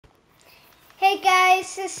Hey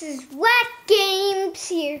guys, this is Whack Games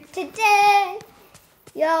here today,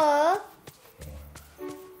 y'all.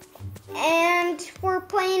 And we're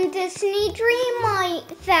playing Disney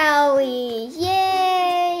Dreamlight Valley.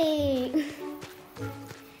 Yay!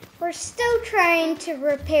 We're still trying to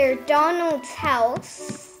repair Donald's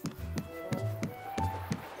house.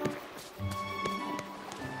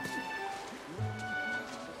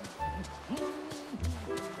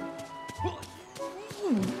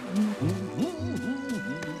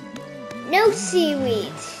 No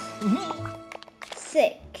seaweed.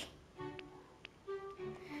 Sick.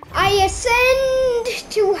 I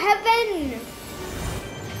ascend to heaven.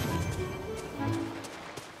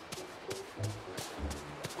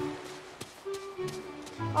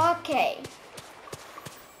 Okay.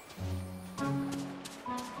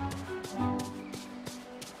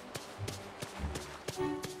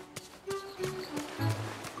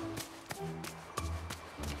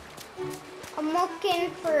 I'm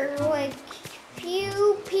looking for like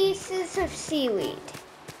few pieces of seaweed.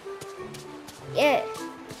 Yeah.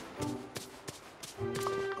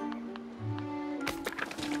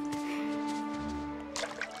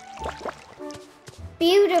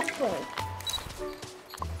 Beautiful.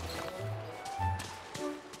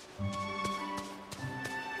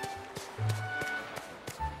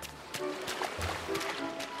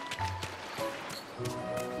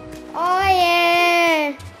 Oh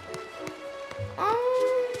yeah.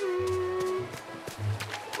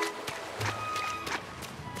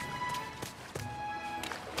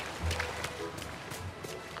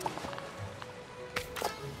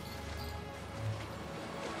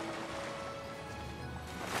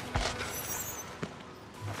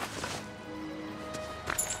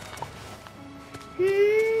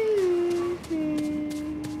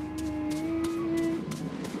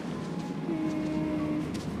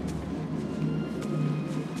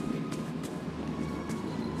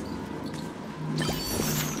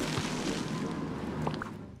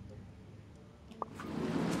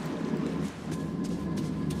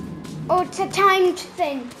 Oh, it's a timed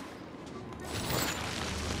thing.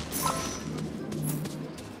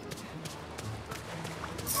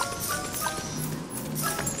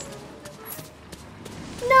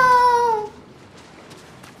 No!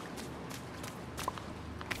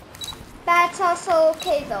 That's also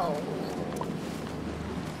okay though.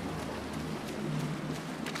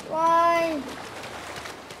 Why?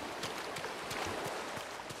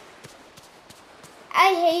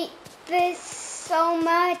 I hate this so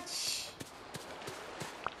much.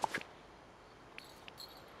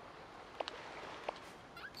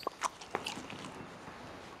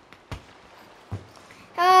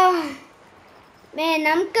 Oh, man,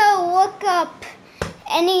 I'm gonna look up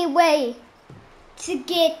any way to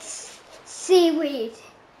get seaweed.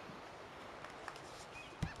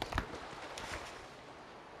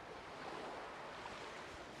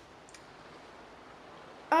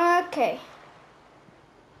 Okay.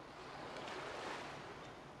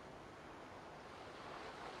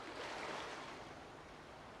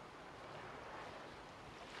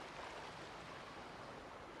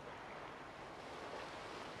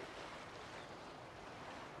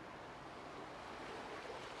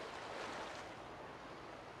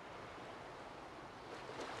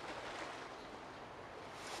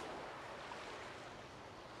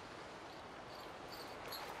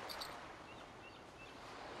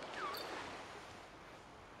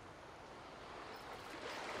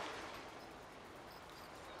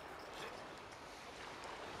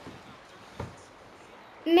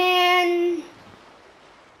 Man.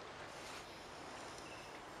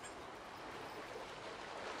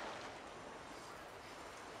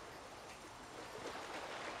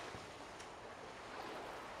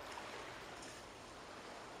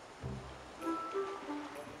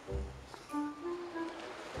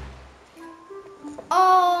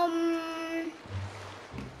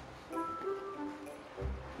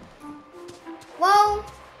 Well,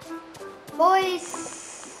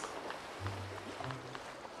 boys,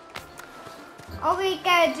 all we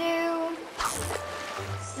gotta do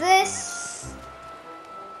is this.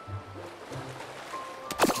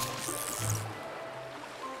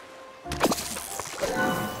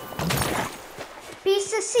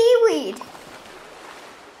 Piece of seaweed.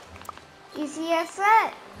 Easy as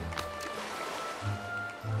that.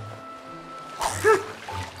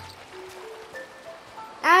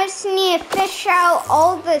 I just need to fish out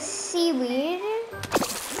all the seaweed.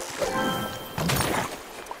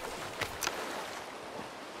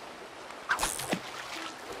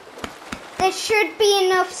 There should be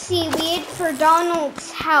enough seaweed for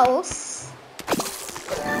Donald's house.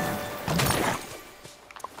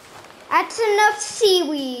 That's enough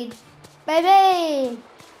seaweed. Baby.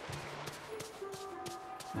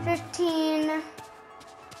 15.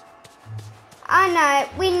 Anna,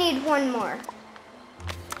 we need one more.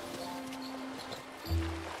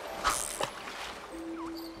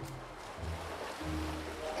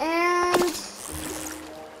 And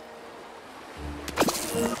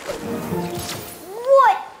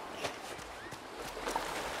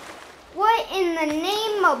what in the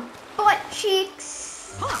name of butt cheeks?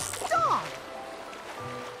 Stop!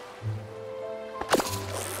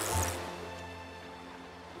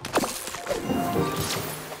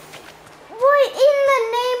 What in the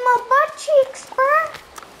name of butt cheeks, bruh?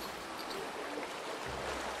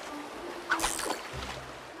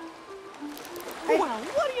 Well,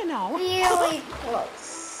 what do you know? Really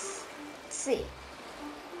close. Let's see.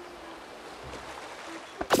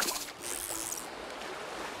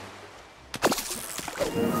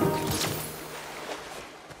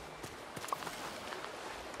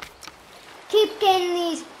 Keep getting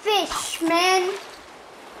these fish, man.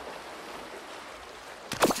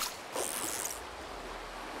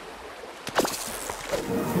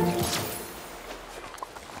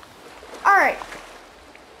 All right.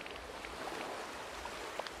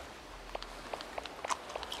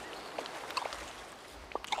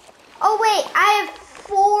 Oh wait, I have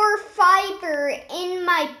 4 fiber in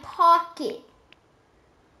my pocket.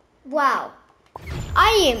 Wow.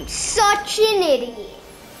 I am such an idiot.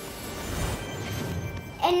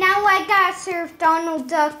 And now I gotta serve Donald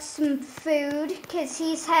Duck some food because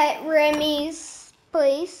he's at Remy's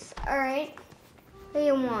place. Alright. What do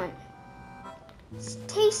you want? It's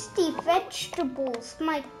tasty vegetables.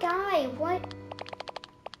 My guy, what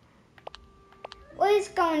is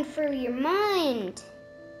going through your mind?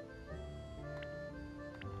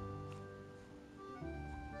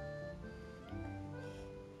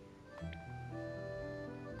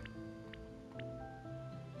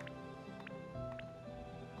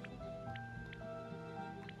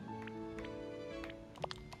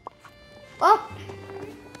 Well,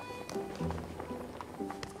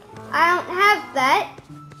 I don't have that.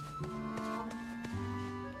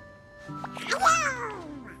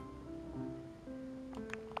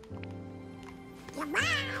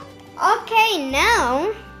 Okay,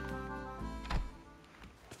 now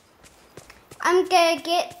I'm gonna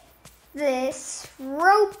get this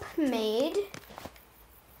rope made.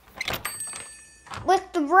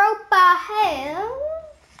 With the rope I have,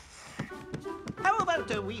 How about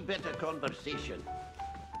a wee bit of conversation?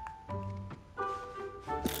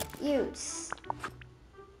 use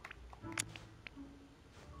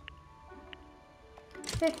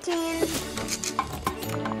 15,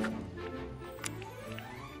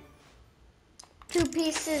 2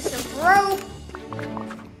 pieces of rope.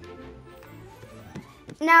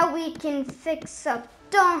 Now we can fix up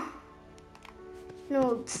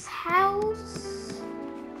Donald's house.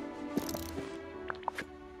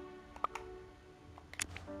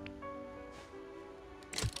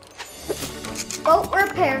 Boat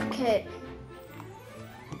repair kit.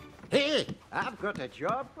 Hey, I've got a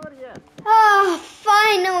job for you. Oh,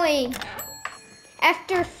 finally!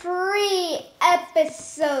 After 3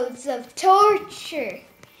 episodes of torture,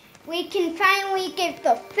 we can finally give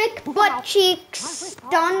the thick butt cheeks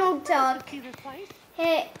Donald Duck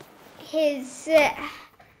his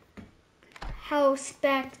house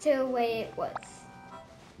back to the way it was.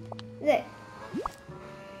 There.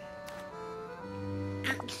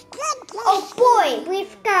 Oh boy,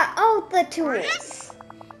 we've got all the tools.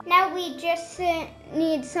 Now we just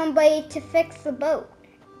need somebody to fix the boat.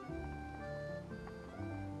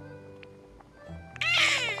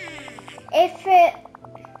 If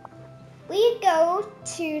we go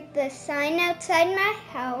to the sign outside my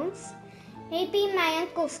house, maybe my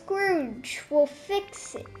Uncle Scrooge will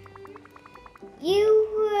fix it. You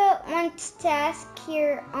want to ask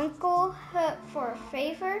your uncle for a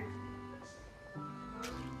favor?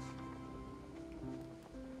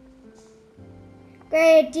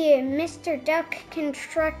 Great idea, Mr. Duck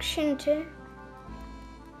Construction too.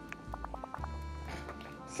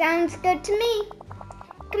 Sounds good to me.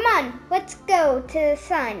 Come on, let's go to the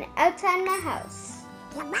sign outside my house.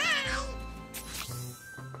 Goodbye.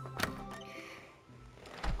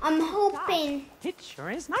 I'm hoping. It sure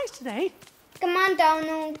is nice today. Come on,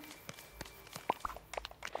 Donald.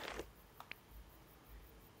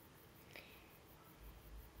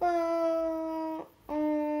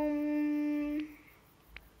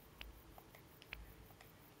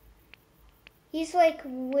 He's like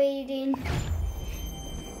waiting.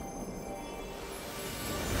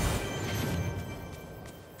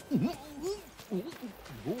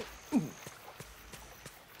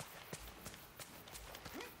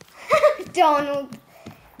 Donald.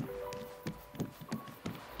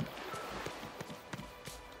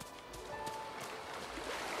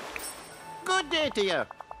 day to you?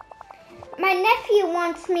 My nephew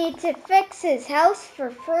wants me to fix his house for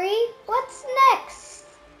free. What's next?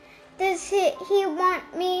 Does he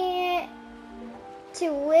want me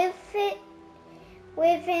to live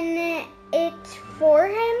in it for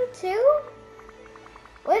him too?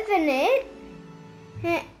 Live in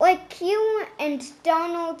it? Like you and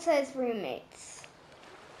Donald as roommates.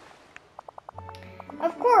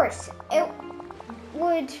 Of course, it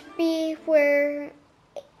would be where.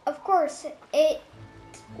 Of course, it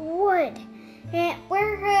would.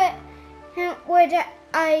 Where would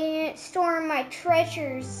I store my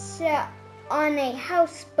treasures on a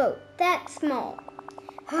houseboat that small?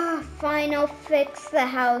 Fine, I'll fix the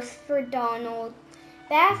house for Donald.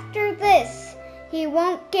 But after this, he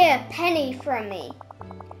won't get a penny from me.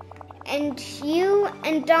 And you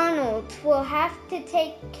and Donald will have to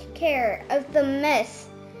take care of the mess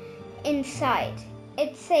inside.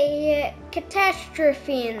 It's a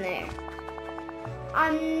catastrophe in there.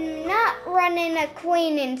 I'm not running a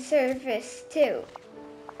cleaning service too.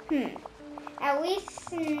 At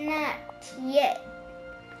least not yet.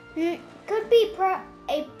 Could be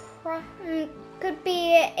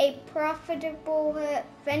a profitable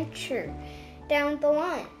venture down the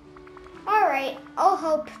line. All right, I'll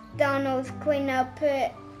help Donald clean up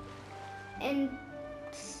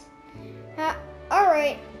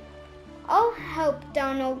I'll help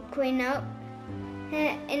Donald clean up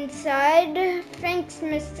inside. Thanks,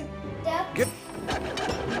 Mr. Duck. Good.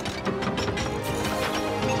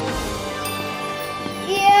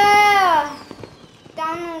 Yeah!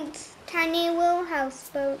 Donald's tiny little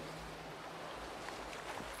houseboat.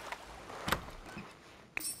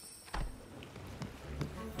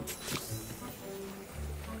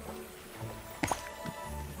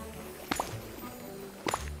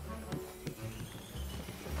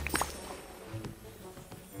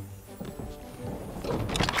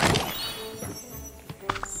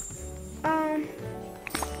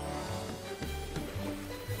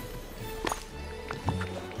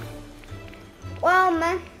 Well,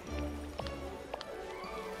 man.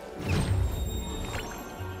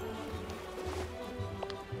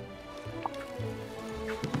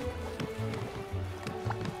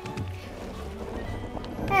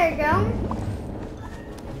 There you go.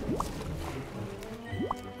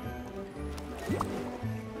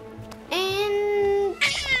 And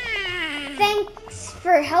thanks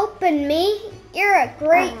for helping me. You're a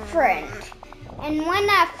great friend. And when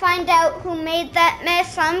I find out who made that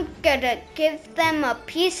mess, I'm gonna give them a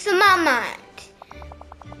piece of my mind.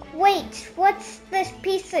 Wait, what's this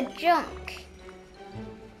piece of junk?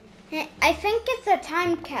 I think it's a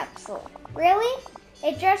time capsule. Really?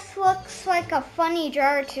 It just looks like a funny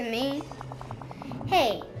jar to me.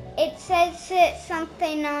 Hey, it says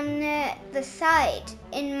something on the side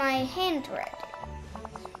in my handwriting.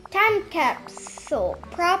 Time capsule,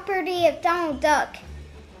 property of Donald Duck.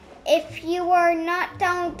 If you are not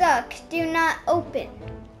Donald Duck, do not open.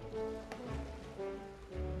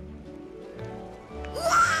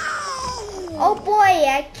 Oh boy,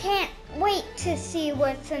 I can't wait to see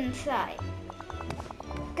what's inside.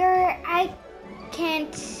 Grr, I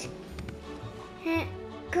can't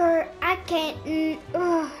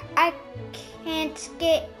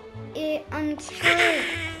get it unscrewed.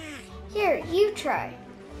 Here, you try.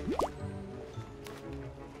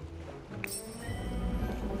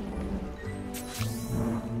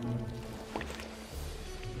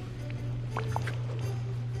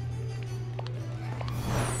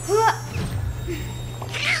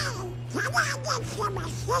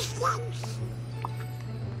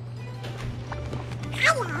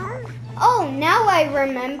 Oh, now I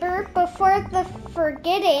remember. Before the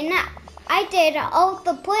forgetting, I did all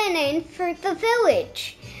the planning for the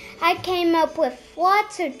village. I came up with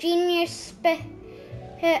lots of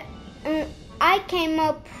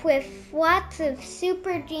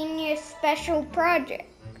super genius special projects.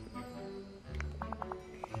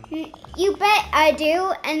 You bet I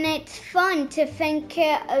do, and it's fun to think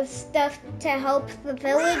of stuff to help the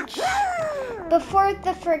village. Before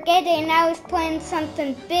the forgetting, I was planning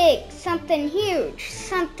something big, something huge,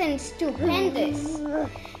 something stupendous.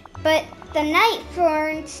 But the night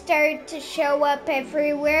thorns started to show up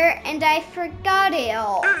everywhere, and I forgot it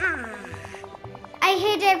all. I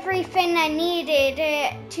hid everything I needed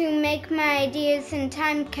to make my ideas in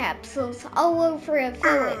time capsules all over a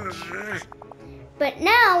village. But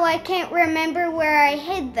now I can't remember where I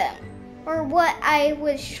hid them or what I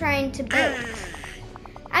was trying to build.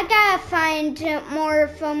 I gotta find more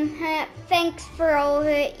of them. Thanks for all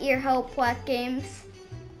your help, Black Games.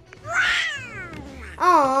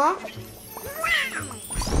 Aww.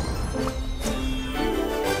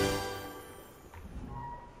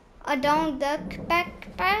 A Donald Duck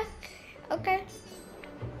backpack? Okay.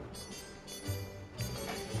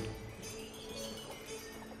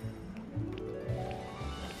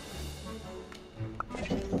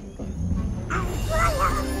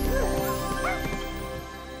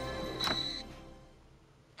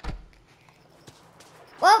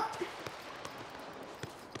 Well,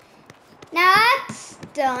 now that's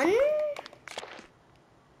done.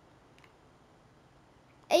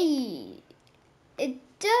 Hey, it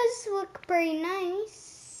does look pretty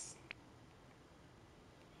nice.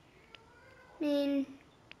 I mean,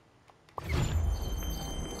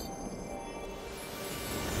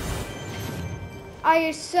 I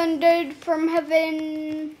ascended from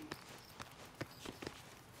heaven.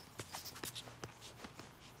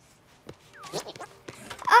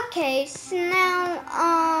 Okay, so now,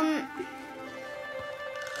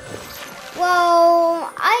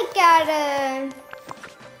 well, I gotta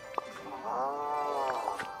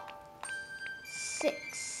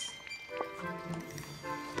 6.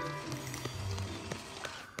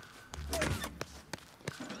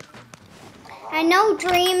 I know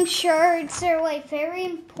dream shards are like very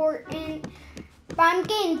important, but I'm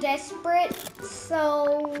getting desperate,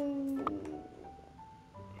 so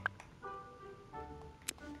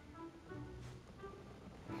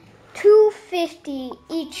 250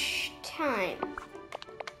 each time.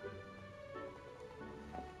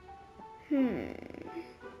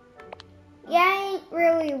 Yeah, ain't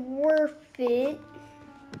really worth it.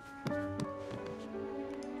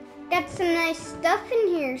 Got some nice stuff in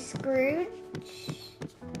here, Scrooge.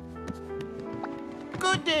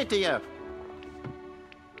 Good day to you.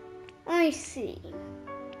 Let me see.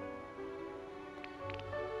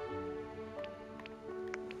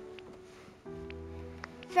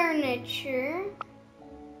 Furniture.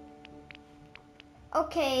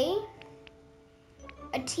 Okay.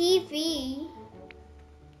 A TV.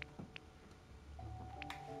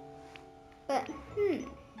 But,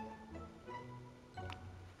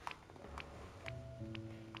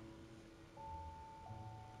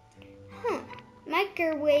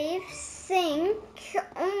 Microwave, sink.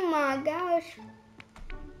 Oh my gosh.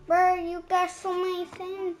 Bro, you got so many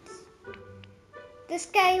things. This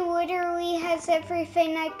guy literally has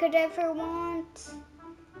everything I could ever want.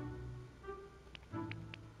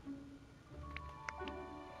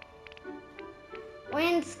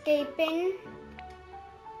 Landscaping.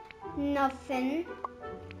 Nothing.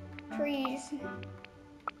 Trees.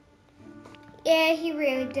 Yeah, he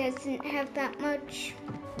really doesn't have that much.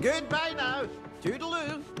 Goodbye now.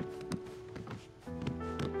 Toodaloo.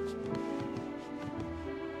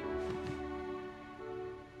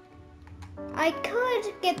 I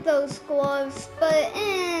could get those gloves, but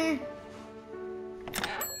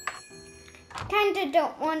kinda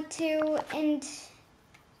don't want to, and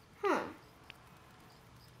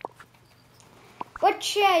what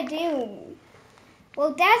should I do?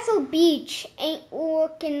 Well, Dazzle Beach ain't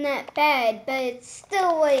looking that bad, but it's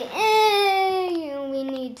still like, we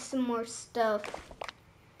need some more stuff.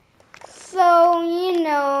 So, you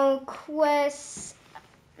know, quests,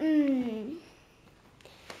 you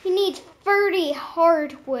need 30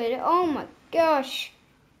 hardwood. Oh my gosh.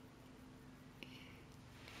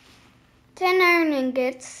 10 iron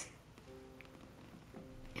ingots.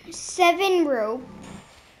 7 rope.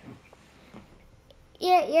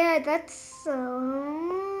 Yeah, that's a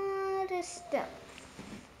lot of stuff.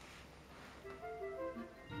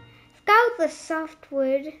 I've got the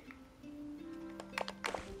softwood.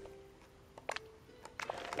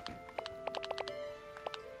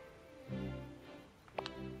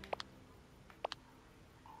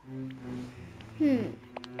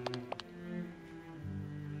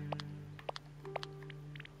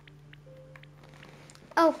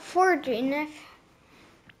 Oh, forging.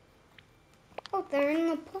 Oh, they're in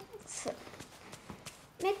the plaza.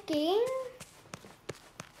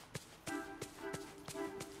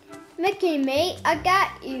 Mickey, mate, I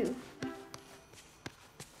got you.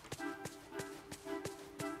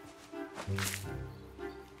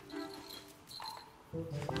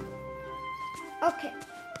 Okay.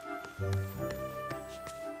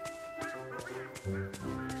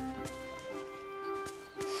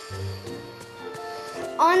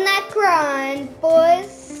 On that grind,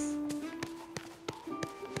 boys.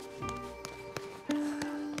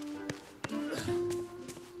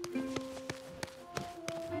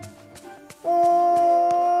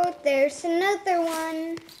 Oh, there's another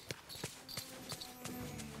one.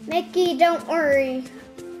 Mickey, don't worry.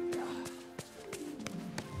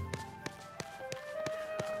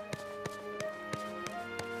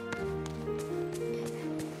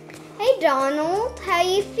 Hey, Donald, how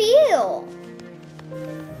you feel?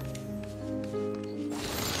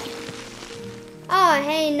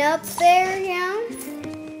 hang up there, yeah?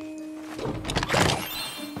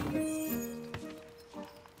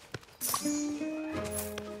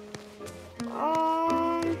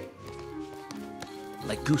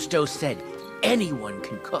 Like Gusteau said, anyone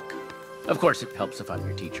can cook. Of course, it helps if I'm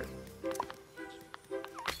your teacher.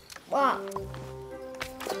 Wow.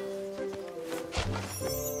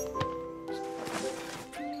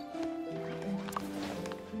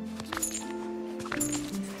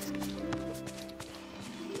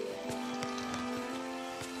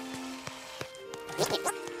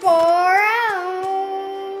 Far out.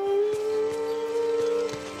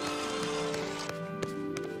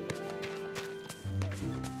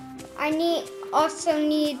 I also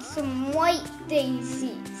need some white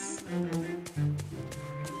daisies.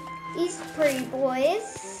 These pretty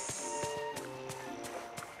boys.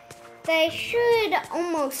 They should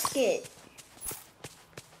almost get.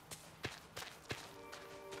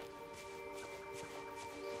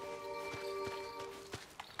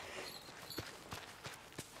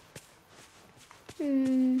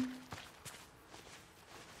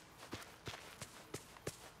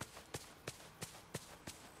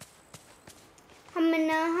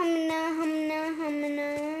 Humana.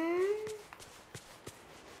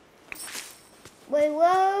 Wait,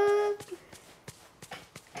 what?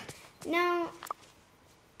 No.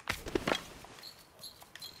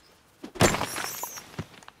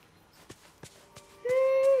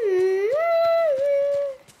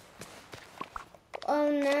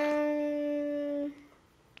 Oh no.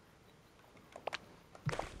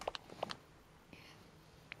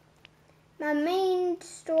 My main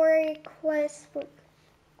story quest with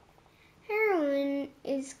heroine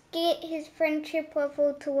is get his friendship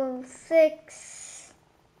level to level 6.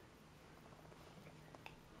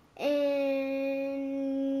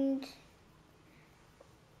 And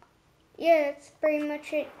yeah, that's pretty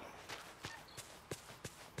much it.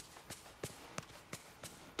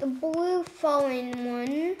 The blue fallen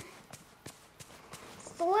one.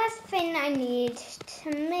 It's the last thing I need to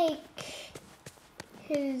make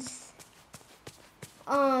his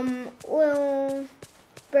little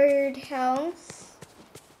bird house.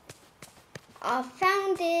 I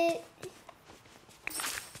found it.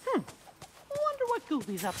 Wonder what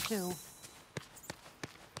Goofy's up to.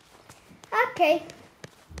 Okay.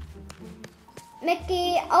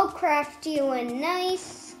 Mickey, I'll craft you a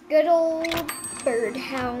nice, good old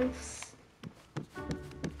birdhouse.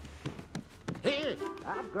 Hey,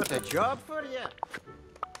 I've got a job for you.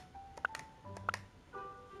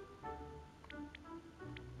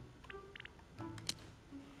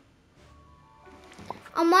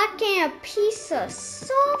 I'm making a piece of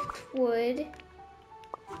softwood.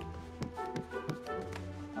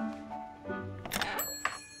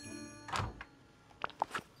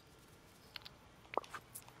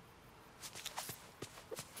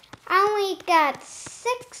 I only got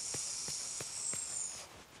 6.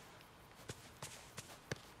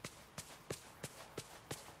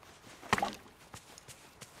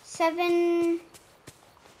 7,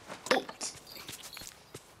 8.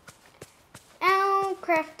 I'll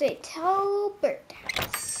craft a tall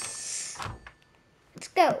birdhouse. Let's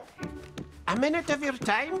go. A minute of your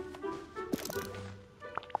time?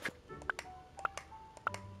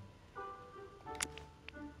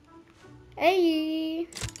 Hey.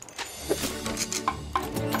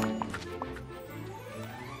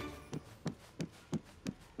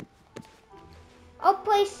 I'll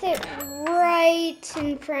place it right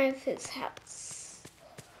in front of his house.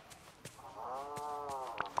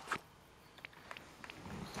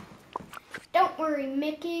 Don't worry,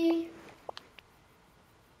 Mickey.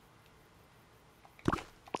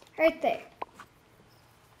 Right there.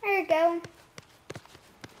 There you go.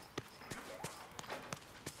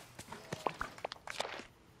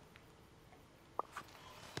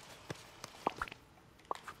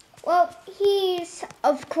 Well, he's,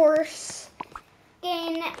 of course,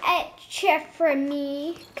 getting at Chef from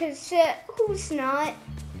me, because who's not?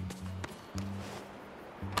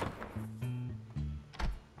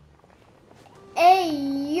 Hey,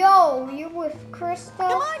 yo, you with Crystal?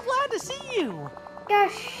 Am I glad to see you?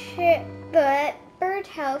 Gosh, that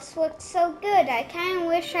birdhouse looks so good. I kind of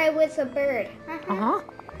wish I was a bird.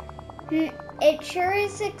 It sure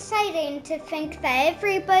is exciting to think that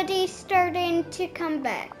everybody's starting to come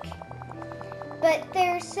back. But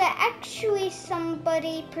there's actually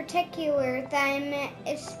somebody particular that I'm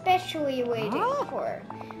especially waiting for.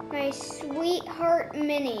 My sweetheart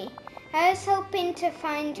Minnie. I was hoping to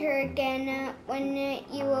find her again when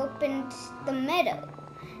you opened the meadow,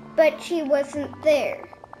 but she wasn't there.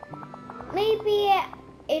 Maybe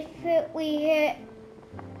if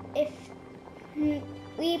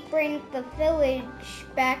we bring the village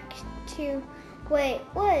back to what it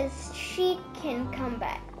was, she can come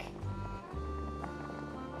back.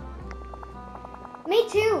 Me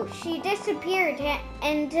too. She disappeared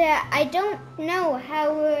and I don't know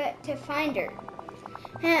how to find her.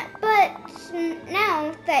 But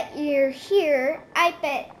now that you're here, I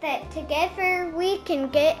bet that together we can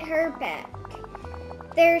get her back.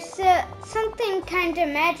 There's something kind of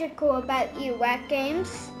magical about you, Wack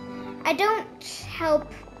Games. I don't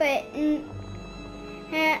help but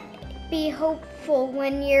be hopeful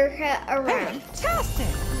when you're around. Fantastic!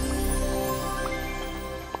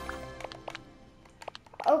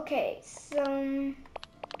 Okay, so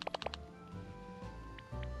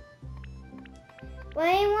what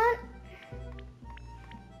I want?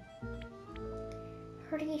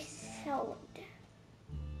 Hearty salad.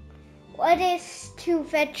 Lettuce, 2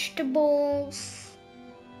 vegetables.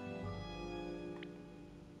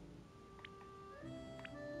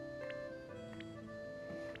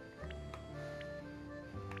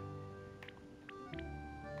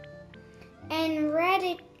 And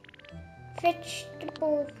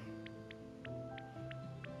vegetable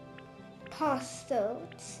pasta.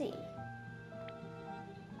 Let's see.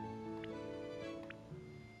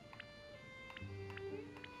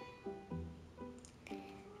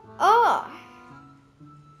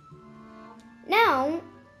 Now,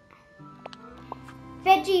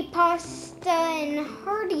 veggie pasta and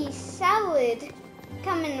hearty salad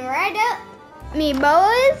coming right up, me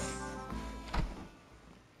boys.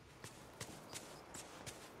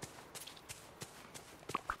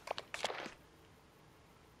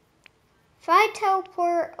 If I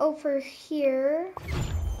teleport over here,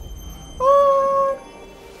 oh.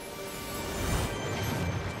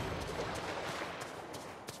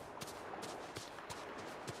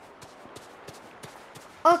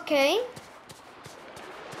 Okay.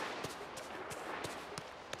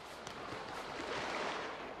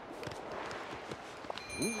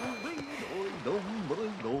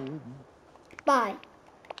 Bye.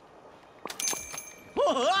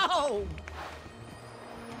 Whoa!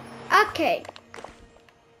 Okay.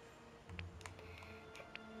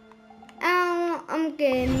 I'm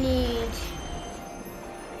gonna need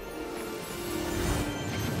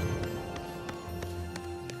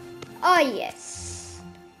oh yes.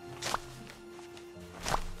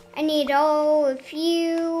 I need all of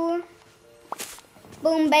you.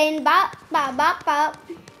 Boom bang bop bop bop bop.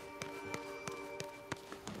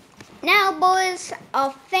 Now boys, I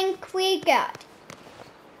think we got it.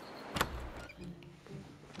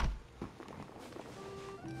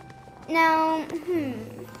 Now,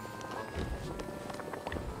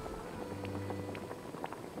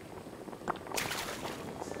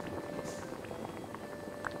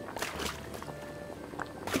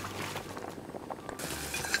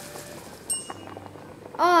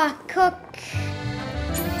 cook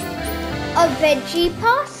a veggie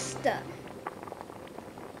pasta.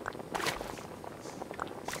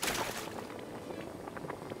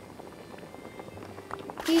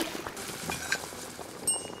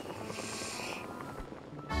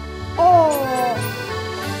 Oh,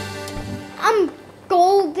 I'm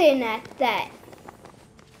golden at that.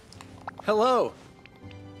 Hello.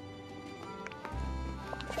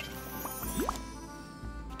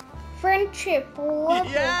 Friendship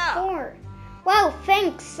level 4. Wow,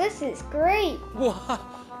 thanks. This is great. Wow.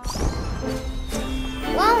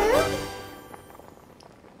 Well,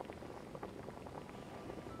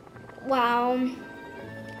 wow.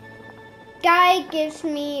 Guy gives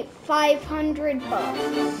me 500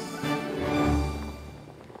 bucks.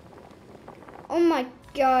 Oh my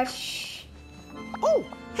gosh. Oh,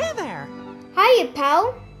 hey there! Hiya,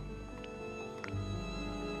 pal.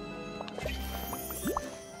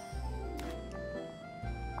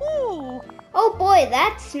 Ooh! Oh boy,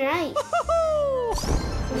 that's nice.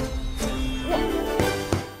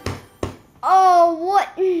 Oh, what?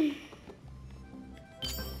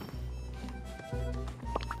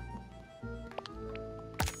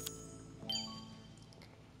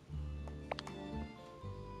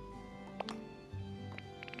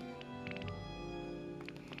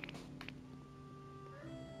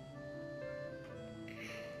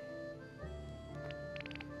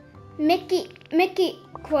 Mickey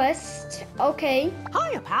quest. Okay.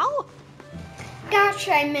 Hiya, pal! Gosh,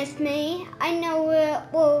 I miss Minnie. I know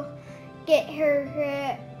we'll get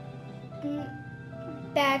her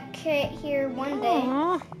back here one day.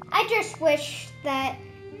 Aww. I just wish that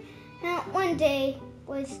one day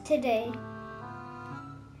was today.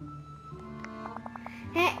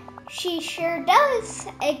 She sure does.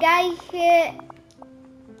 A guy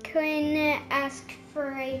couldn't ask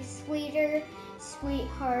for a sweeter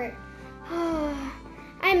sweetheart.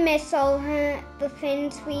 I miss all the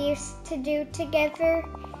things we used to do together.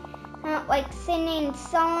 Like singing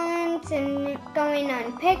songs and going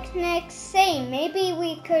on picnics. Say, maybe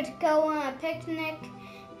we could go on a picnic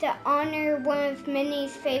to honor one of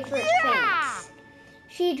Minnie's favorite things.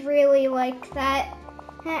 She'd really like that.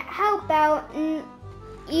 How about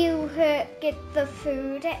you get the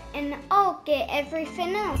food and I'll get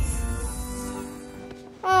everything else?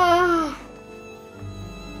 Oh.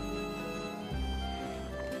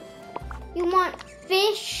 You want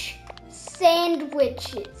fish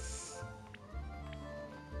sandwiches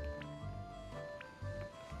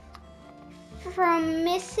from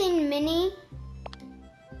Missing Minnie?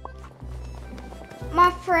 My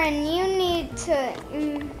friend, you need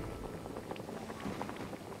to...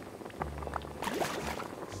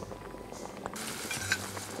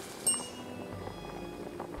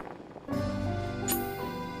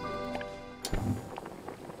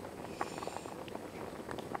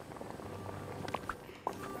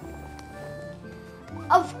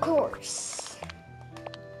 Of course.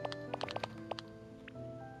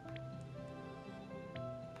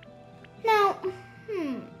 Now,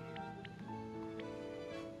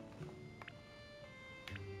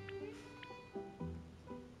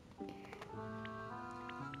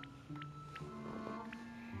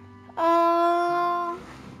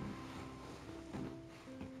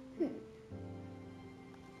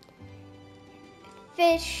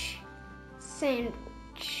 fish sandwich.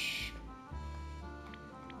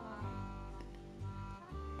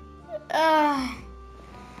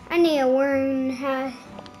 I need to learn how to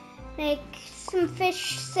make some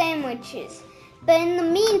fish sandwiches. But in the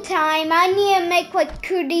meantime, I need to make like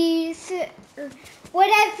cookies or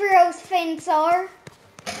whatever those things are.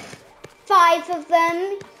 5 of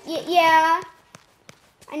them. Yeah,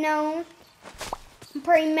 I know. I'm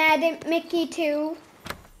pretty mad at Mickey too.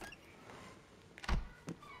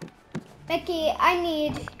 Mickey, I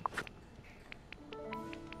need...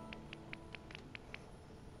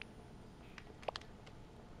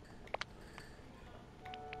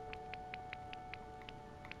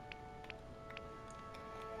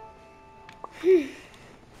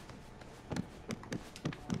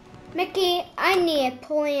 Mickey, I need to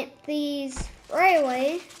plant these right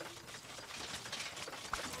away.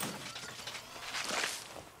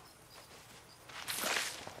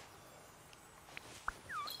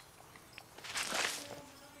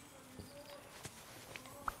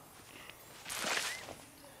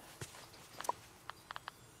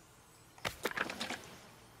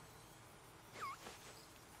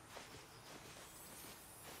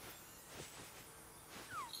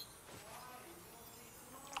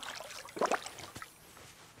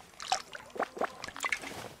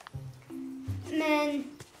 Man.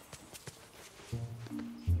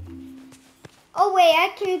 Oh wait,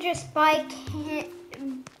 I can just buy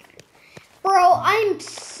Bro, I'm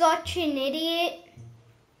such an idiot.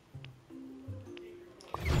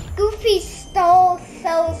 Goofy's stall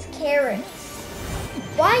sells carrots.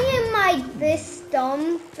 Why am I this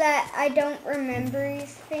dumb that I don't remember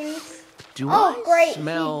these things? Do Oh I great,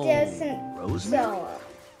 smell he doesn't rosemary? sell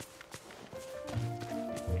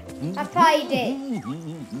them. I probably did.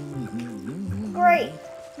 Great.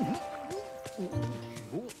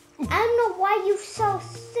 I don't know why you so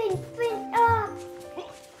something up.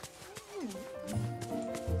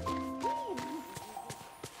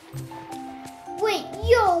 Wait,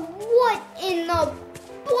 yo, what in the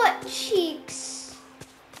butt cheeks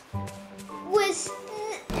was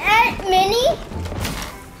that, Minnie?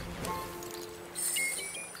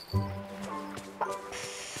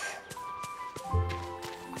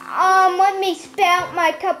 Let me spout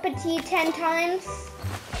my cup of tea 10 times.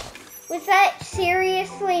 Was that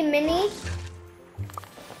seriously Minnie?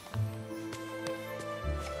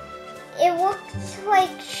 It looked like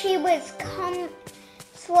she was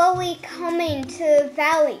slowly coming to the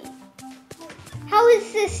valley. How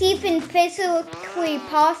is this even physically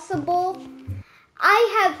possible?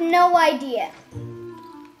 I have no idea.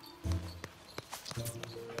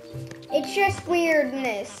 It's just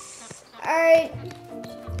weirdness. Alright.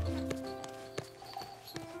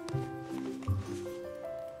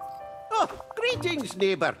 Oh, greetings,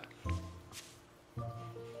 neighbour.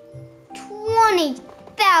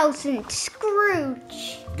 20,000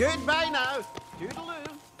 Scrooge. Goodbye now. Toodaloo.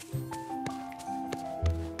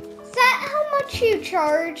 Is that how much you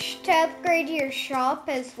charge to upgrade your shop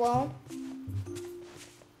as well?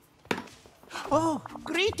 Oh,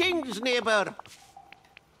 greetings, neighbour.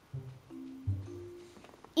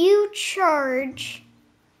 You charge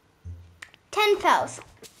 10,000.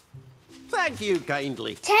 Thank you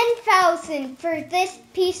kindly. 10,000 for this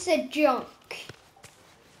piece of junk.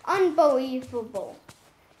 Unbelievable.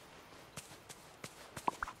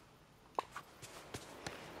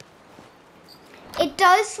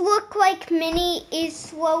 does look like Minnie is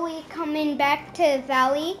slowly coming back to the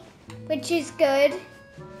valley, which is good.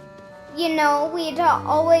 You know, we'd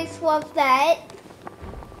always love that.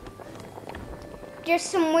 Just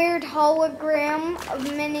some weird hologram of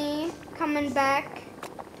Minnie coming back.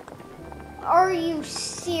 Are you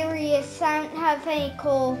serious? I don't have any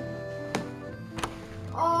coal.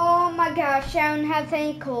 Oh my gosh, I don't have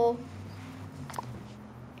any coal.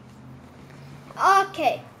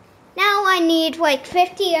 Okay, now I need like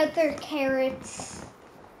 50 other carrots.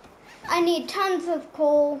 I need tons of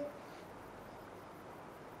coal.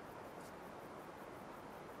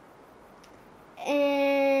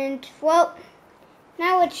 And, well,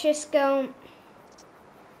 now let's just go.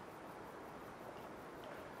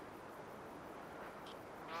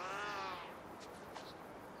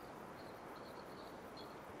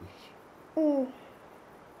 Ooh.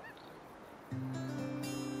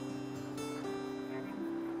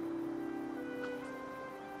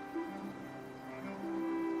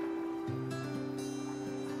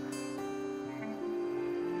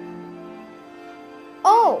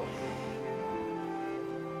 Oh.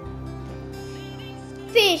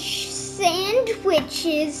 Fish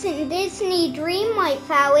sandwiches in Disney Dreamlight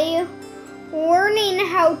Valley. Learning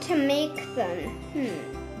how to make them.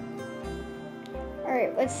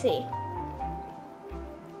 Alright, let's see.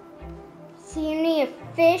 So you need a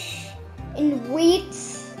fish and wheat.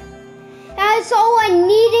 That's all I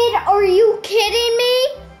needed? Are you kidding me?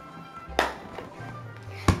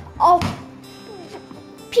 A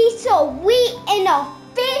piece of wheat and a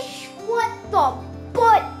fish? What the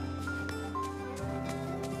butt?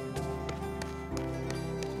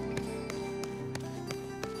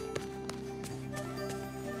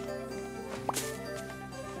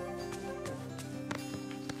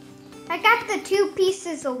 I got the 2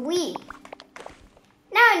 pieces of wheat.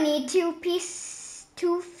 Now I need 2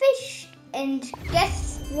 fish. And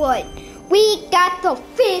guess what? We got the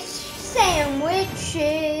fish sandwiches.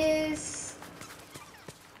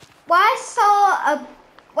 Well, I saw a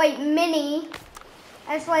Minnie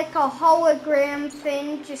as like a hologram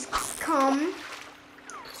thing just come.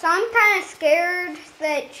 So I'm kind of scared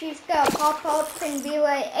that she's gonna pop up and be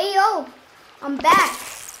like, hey, yo, I'm back.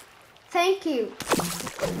 Thank you.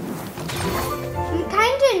 I'm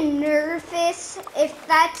kind of nervous if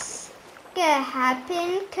that's gonna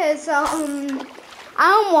happen, cause I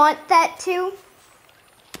don't want that to.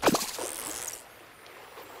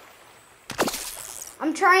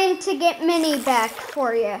 I'm trying to get Minnie back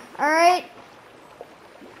for you, alright?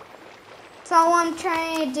 That's all I'm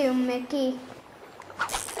trying to do, Mickey.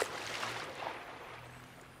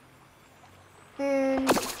 And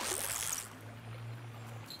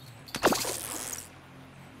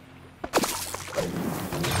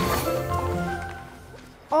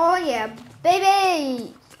oh yeah,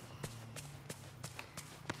 baby!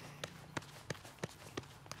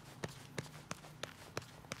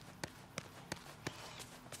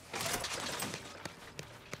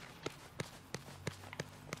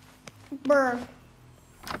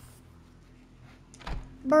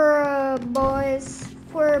 Bruh, boys,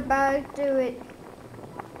 we're about to do it.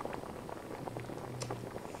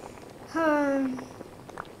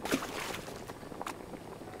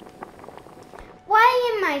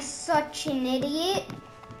 Why am I such an idiot?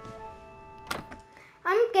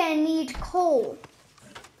 I'm gonna need coal.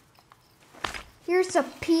 Here's a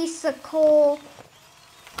piece of coal.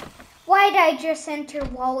 Why'd I just enter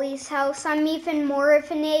Wally's house? I'm even more of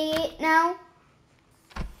an idiot now.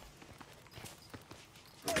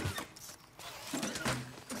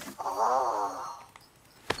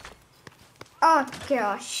 Oh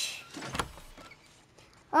gosh.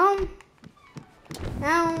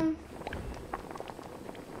 Now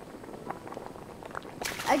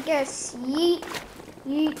I guess yeet.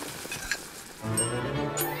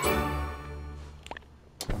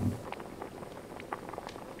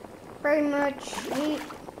 Very much yeet.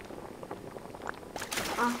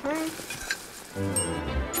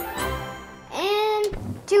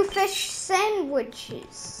 And 2 fish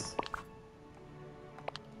sandwiches.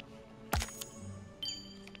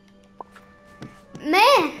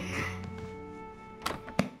 Man,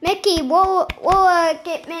 Mickey, we'll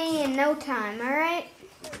get Minnie in no time, all right?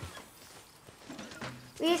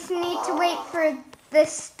 We just need to wait for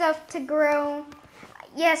this stuff to grow.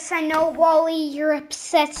 Yes, I know, Wally, you're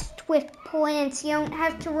obsessed with plants. You don't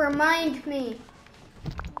have to remind me.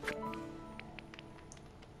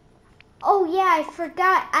 Oh yeah, I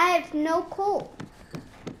forgot. I have no coal.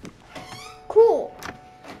 Cool.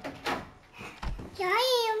 Here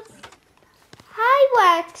I am. Hi,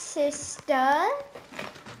 Wax Sister.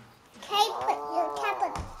 Okay, put your cap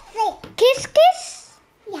on. Wait. Kiss, kiss?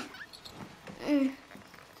 Yeah.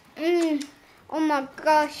 my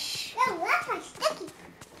gosh. Oh, that's my sticky.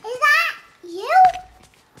 Is that you?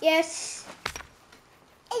 Yes.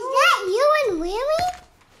 Is that you and Willie?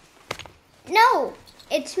 No,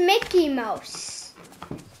 it's Mickey Mouse.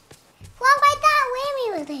 Well, I thought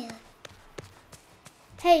Willie was there.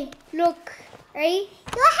 Hey, look, right?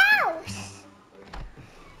 Your house.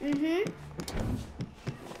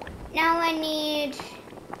 Now I need...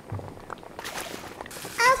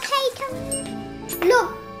 Okay, come here.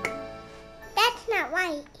 Look, That's not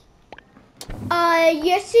right.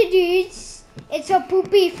 yes it is. It's a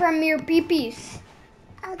poopy from your peepees.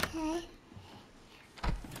 Okay.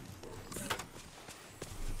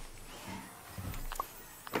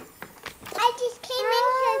 I just came in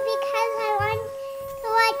here because I want to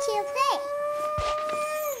watch you play.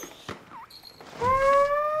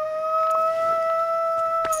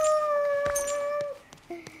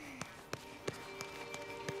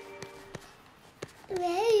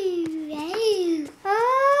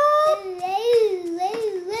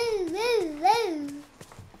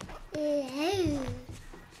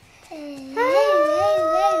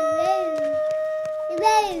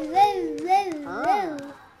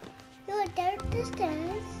 You went down the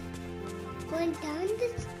stairs. Went down the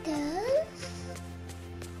stairs.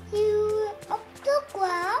 You up the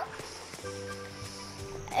grass.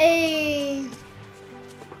 Hey,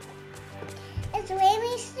 Is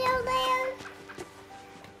Remy still there?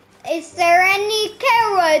 is there any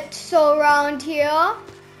carrots around here?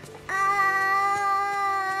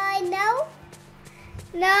 No.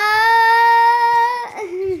 No. I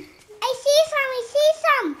see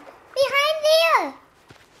some.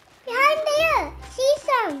 Behind there. See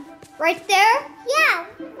some. Right there? Yeah,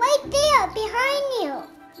 right there, behind you.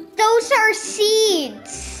 Those are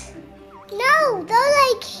seeds. No, those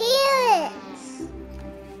are carrots.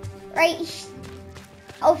 Right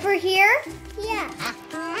over here? Yeah.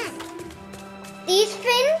 These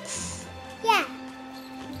fins? Yeah.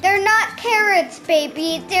 They're not carrots,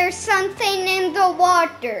 baby. There's something in the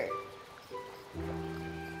water.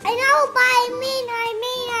 I know, but I mean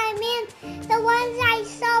the ones I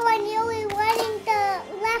saw when you were running the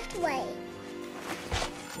left way.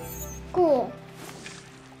 Cool.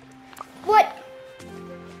 What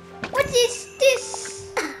is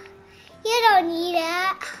this? You don't need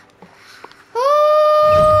it.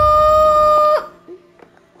 Oh!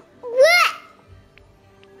 What?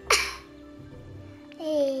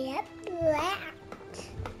 Yep, that.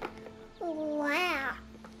 Wow.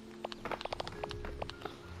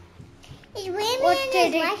 Is Remy What in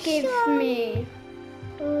did his it give restaurant? me?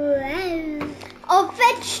 Wow. A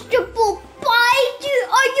vegetable pie?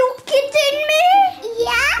 Are you kidding me?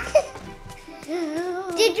 Yeah.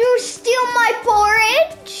 Did you steal my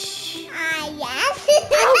porridge? Yes.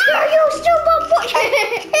 How dare you steal my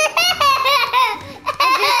porridge?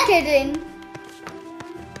 I'm just kidding.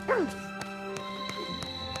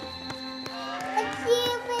 Let's see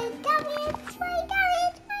if it's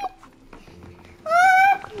coming.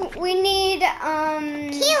 We need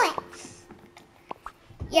Carrots.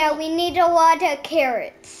 yeah, we need a lot of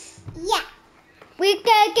carrots. Yeah. We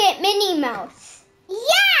gotta get Minnie Mouse.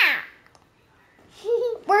 Yeah.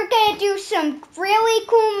 We're gonna do some really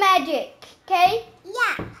cool magic, okay?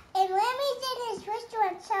 Yeah. And Remy's in his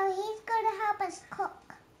restaurant, so he's going to help us cook.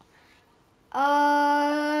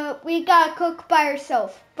 We gotta cook by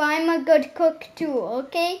ourselves, but I'm a good cook too,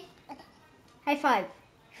 okay? High five.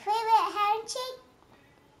 Favorite handshake?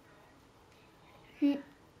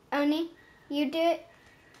 Oni, you do it.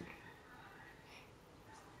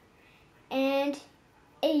 And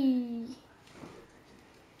a.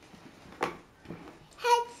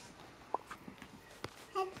 Heads.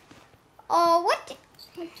 Oh, what?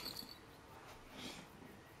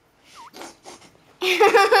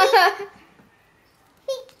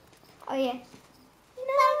 Oh yeah.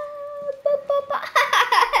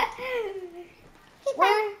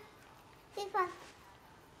 Where?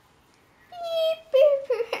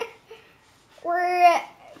 We're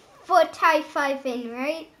foot high fiving,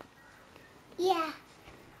 right? Yeah.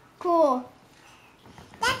 Cool.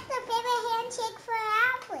 That's the favorite handshake for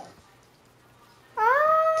Ashley.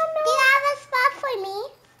 Oh Do you have a spot for me?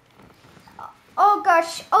 Oh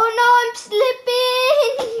gosh. Oh no, I'm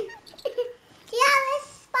slipping. Do you have a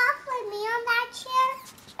spot for me on that chair?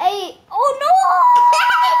 Hey. Oh no.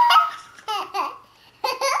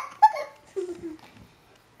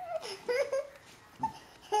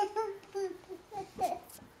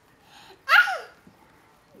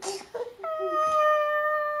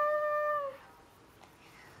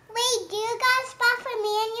 Wait, do you got a spot for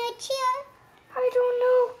me in your chair? I don't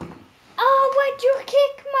know. Oh, why'd you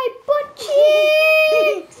kick my butt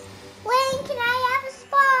cheeks? Wait, can I have a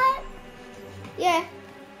spot?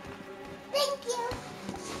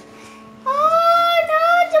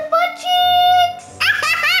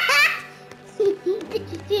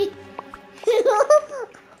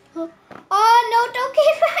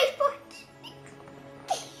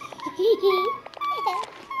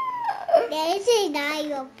 This is not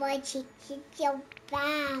your butt cheeks, it's your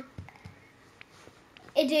back.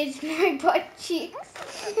 It is my butt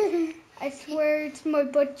cheeks. I swear it's my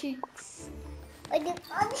butt cheeks.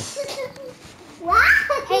 Wow.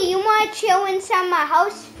 Hey, you want to chill inside my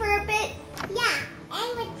house for a bit? Yeah,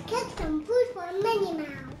 and let's cook some food for Minnie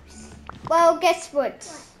Mouse. Well, guess what?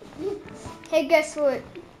 What? Hey, guess what?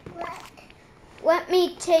 What? Let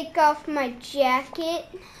me take off my jacket.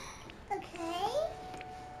 Okay.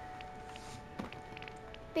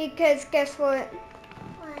 Because guess what?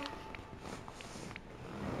 What?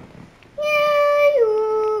 Here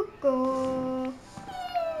you go.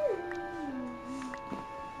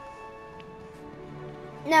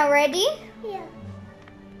 Now ready? Yeah.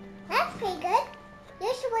 That's pretty good.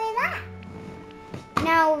 You should wear that.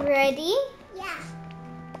 Now ready? Yeah.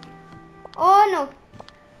 Oh no.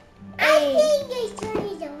 I Hey. think there's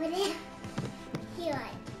toys over there. Here.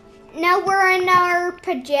 Now we're in our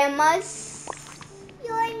pajamas.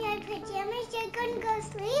 You're in your pajamas. You're gonna go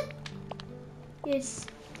sleep. Yes.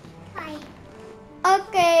 Fine.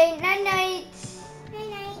 Okay, night night. Night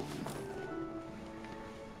night.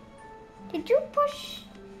 Did you push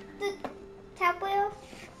the tablet off?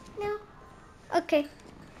 No. Okay.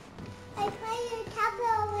 I put your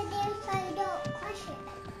tablet over there so you don't crush it.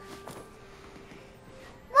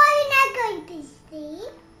 Why are you not going to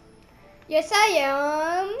sleep? Yes, I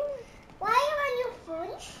am. Why are you on your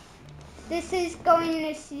phone? This is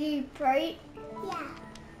going to sleep, right? Yeah.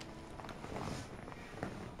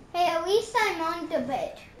 Hey, at least I'm on the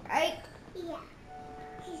bed, right? Yeah.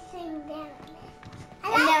 He's sitting down.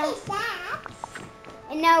 I And now- like his socks.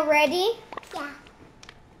 And now ready? Yeah.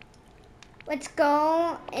 Let's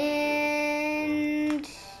go and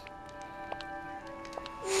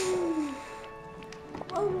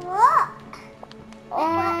Oh,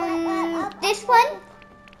 look. this one?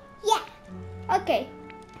 Yeah. Okay.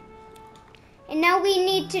 And now we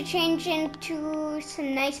need to change into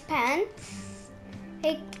some nice pants.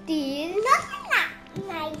 Like these. Nothing not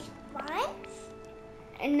nice ones.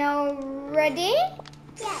 And now ready?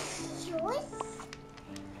 Yeah. Shoes.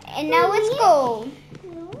 And now let's go.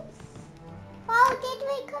 Shoes. Oh, did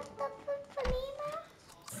we cook the food for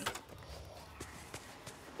Nina?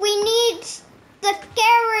 We need the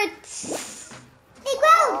carrots. They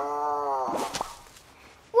grow.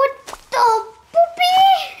 What the poopy?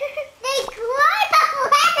 They grow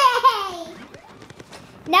away.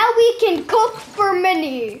 Now we can cook for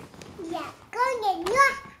Minnie. Yeah. Go and get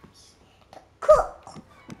your house. Cook.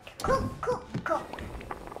 Cook, cook, cook.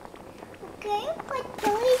 Okay, put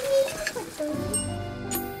those in. Put those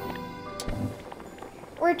in.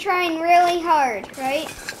 We're trying really hard, right?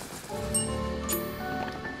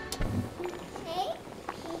 Okay.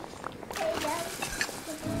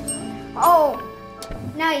 Oh,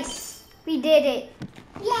 nice. We did it.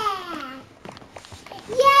 Yeah.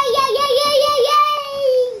 Yeah, yeah, yeah, yeah, yeah,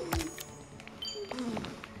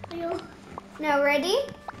 yay. Now ready?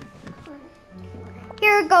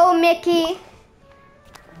 Here we go, Mickey.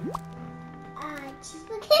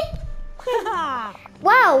 Cheeseburger.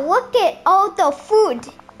 Wow, look at all the food.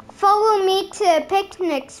 Follow me to a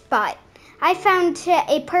picnic spot. I found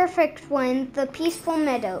a perfect one, the peaceful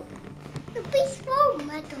meadow. The peaceful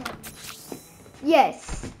meadow.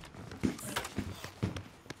 Yes.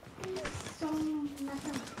 Peaceful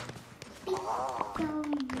meadow. Peaceful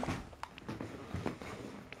meadow.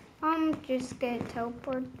 I'm just gonna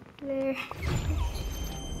teleport there.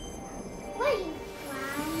 Where are you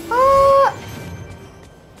from? Oh,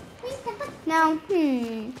 Where's the book? now,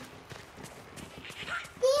 There's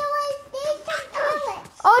some toilets.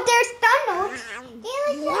 Oh, there's tunnels. There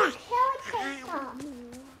was some toilets.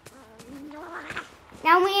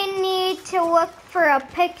 Now we need to look for a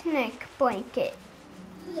picnic blanket.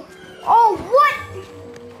 Yeah. Oh, what?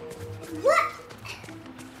 What?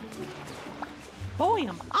 Boy,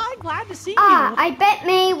 am I glad to see Ah, you. I bet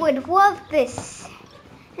May would love this.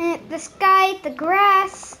 The sky, the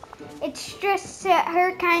grass, it's just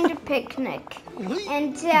her kind of picnic.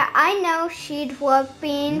 And I know she'd love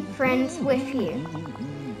being friends with you.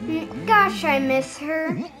 Gosh, I miss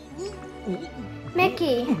her.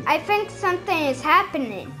 Mickey, I think something is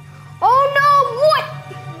happening. Oh no, what?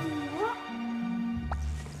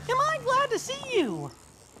 Am I glad to see you?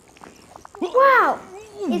 Wow,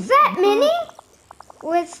 is that Minnie?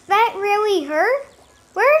 Was that really her?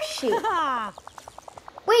 Where is she?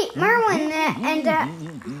 Wait, Merlin,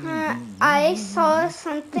 I saw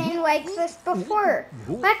something like this before.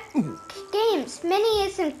 What games? Minnie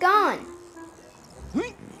isn't gone.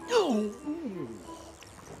 What?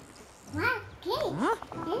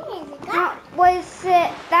 Okay. Huh? Was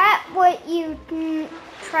that what you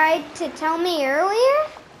tried to tell me earlier?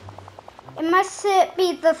 It must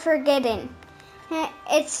be the forgetting.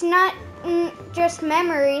 It's not just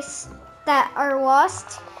memories that are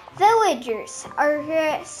lost. Villagers are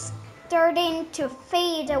starting to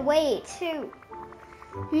fade away too.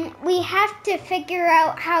 We have to figure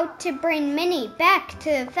out how to bring Minnie back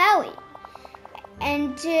to the valley.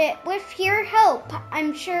 And with your help,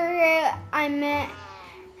 I'm sure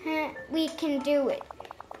we can do it.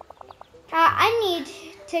 I need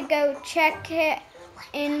to go check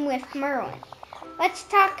in with Merlin. Let's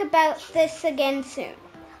talk about this again soon.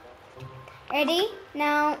 Ready?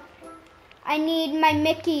 Now, I need my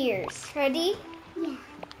Mickey ears. Ready? Yeah.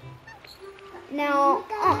 Now,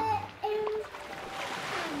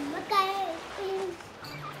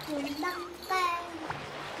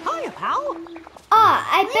 Hiya, pal.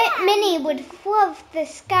 I bet Minnie would love the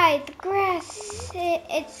sky, the grass.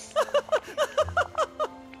 It's.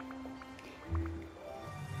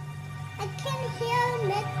 I can hear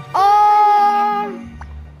Mickey.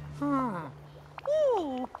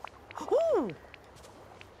 Ooh. Ooh.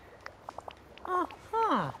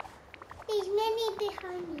 Uh-huh. There's Minnie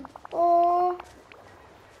behind me. Oh,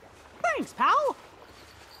 Thanks, pal.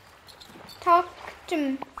 talk to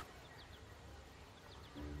me.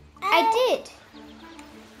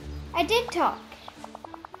 I did talk.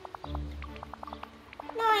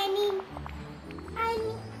 No, I mean.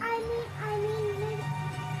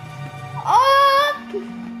 Oh,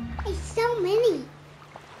 It's so many.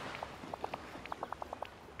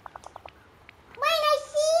 When I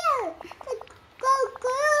see her, the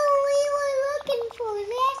girl we were looking for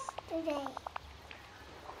yesterday.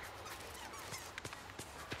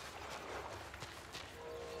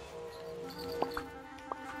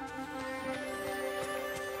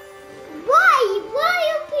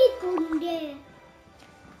 Why are people there?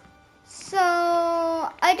 so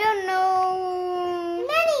I don't know.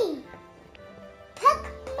 Minnie! Pick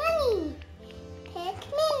Minnie! Pick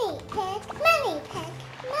Minnie! Pick Minnie! Pick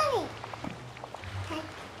Minnie! Pick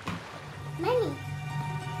Minnie!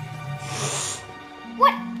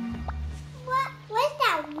 What? What? Was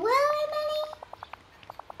that really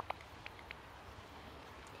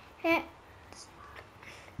Minnie?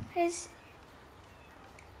 Is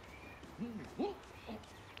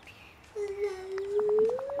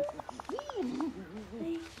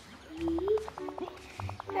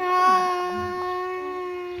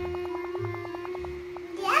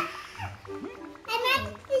Yeah? I'm at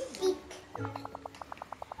the seat.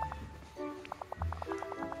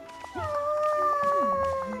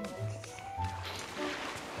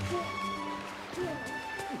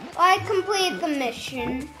 I completed the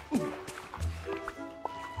mission.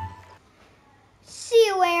 See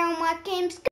you later on What Games.